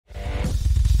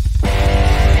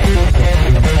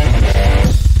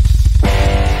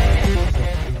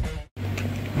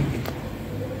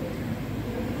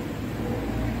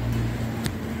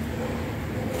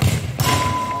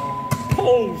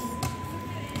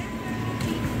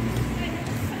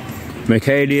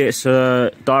Michaeli, it's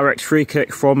a direct free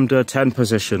kick from the 10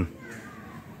 position.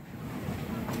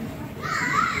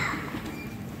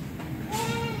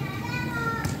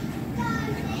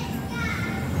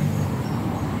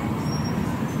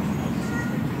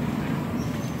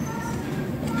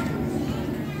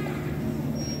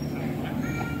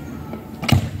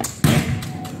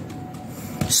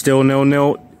 Still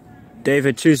 0-0.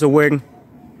 David, choose a wing.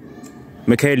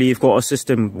 Michaeli, you've got to assist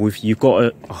him.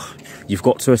 You've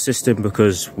got to assist him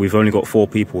because we've only got 4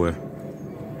 people here.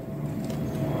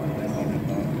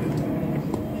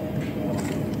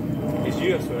 It's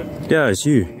you, I swear. Yeah, it's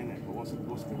you. What's the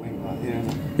wing right here?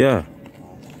 Yeah.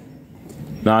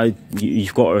 Nah,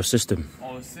 you've got to assist him.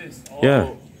 Oh, assist. Oh.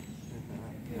 Yeah.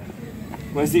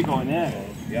 Where's he going there?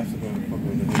 You have to go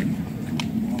probably the wing.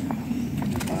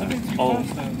 Oh.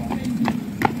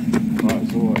 Right,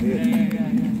 it's all right here. Yeah.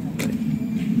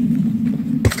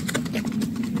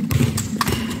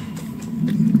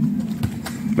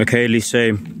 Michaeli,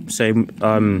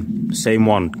 same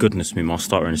one. Goodness me, my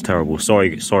stuttering is terrible.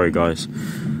 Sorry guys.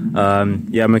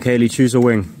 Yeah, Michaeli, choose a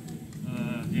wing.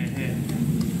 Yeah, here.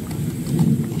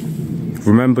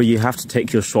 Remember, you have to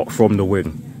take your shot from the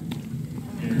wing.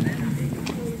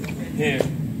 Here,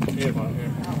 right here.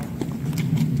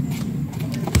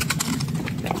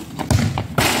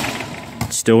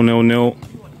 Still 0-0.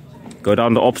 Go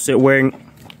down the opposite wing.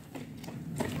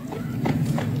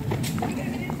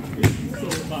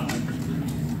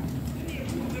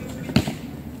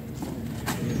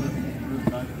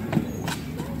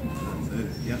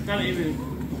 Can't even.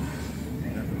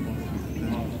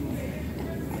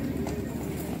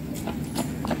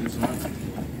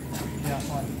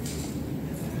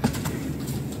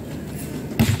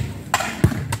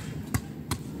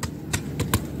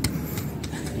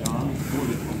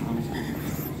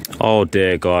 Oh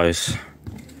dear, guys.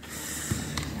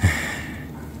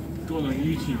 Go on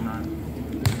YouTube, man.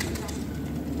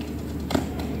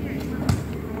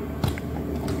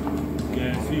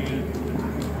 Yeah, see you.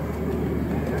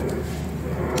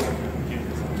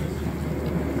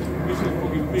 This is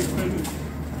fucking big present.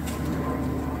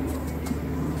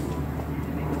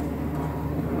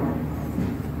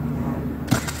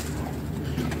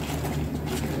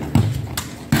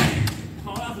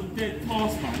 Oh, that was a dead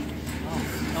pass, man.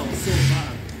 That was so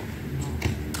bad.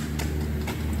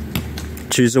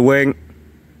 Choose a wing.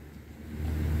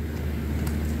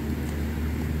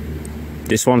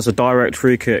 This one's a direct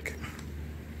free kick.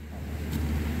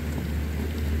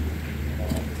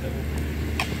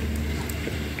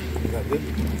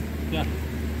 Yeah.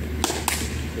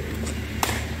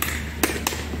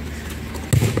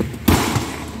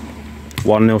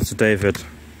 One 0 to David.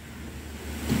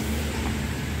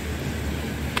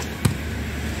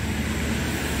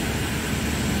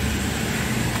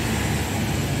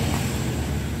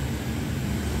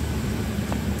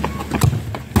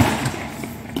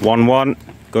 One.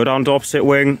 Go down to opposite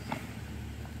wing.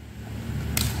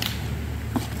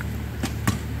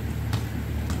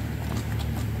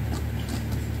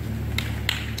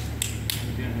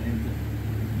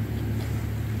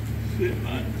 Shit,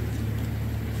 man.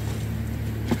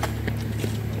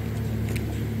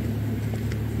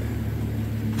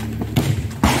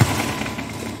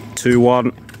 Two,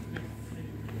 1.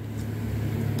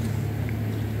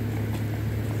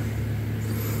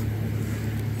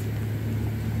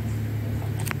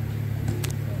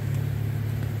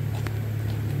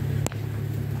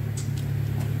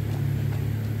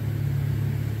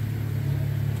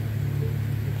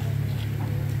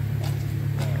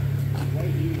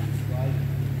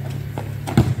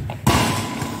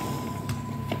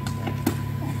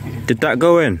 Did that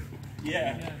go in?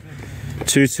 Yeah.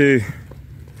 2-2.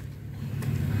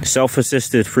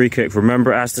 Self-assisted free kick.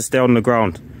 Remember, it has to stay on the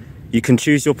ground. You can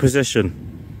choose your position.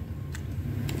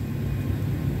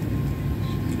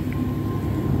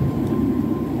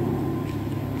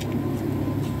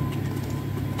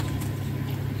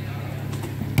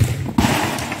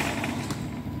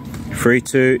 Three,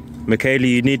 2. Michaeli,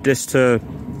 you need this to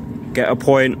get a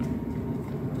point.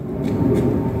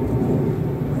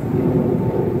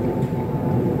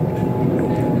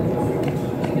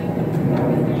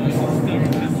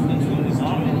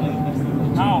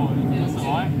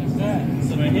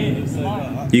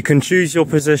 You can choose your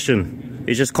position.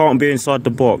 You just can't be inside the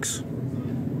box.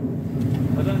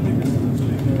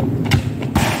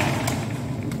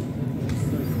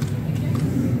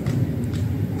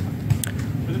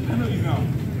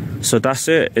 So that's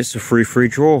it. It's a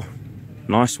 3-3 draw.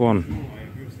 Nice one.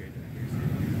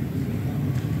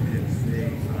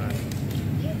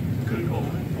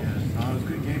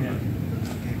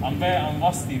 I'm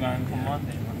rusty, man. Come on.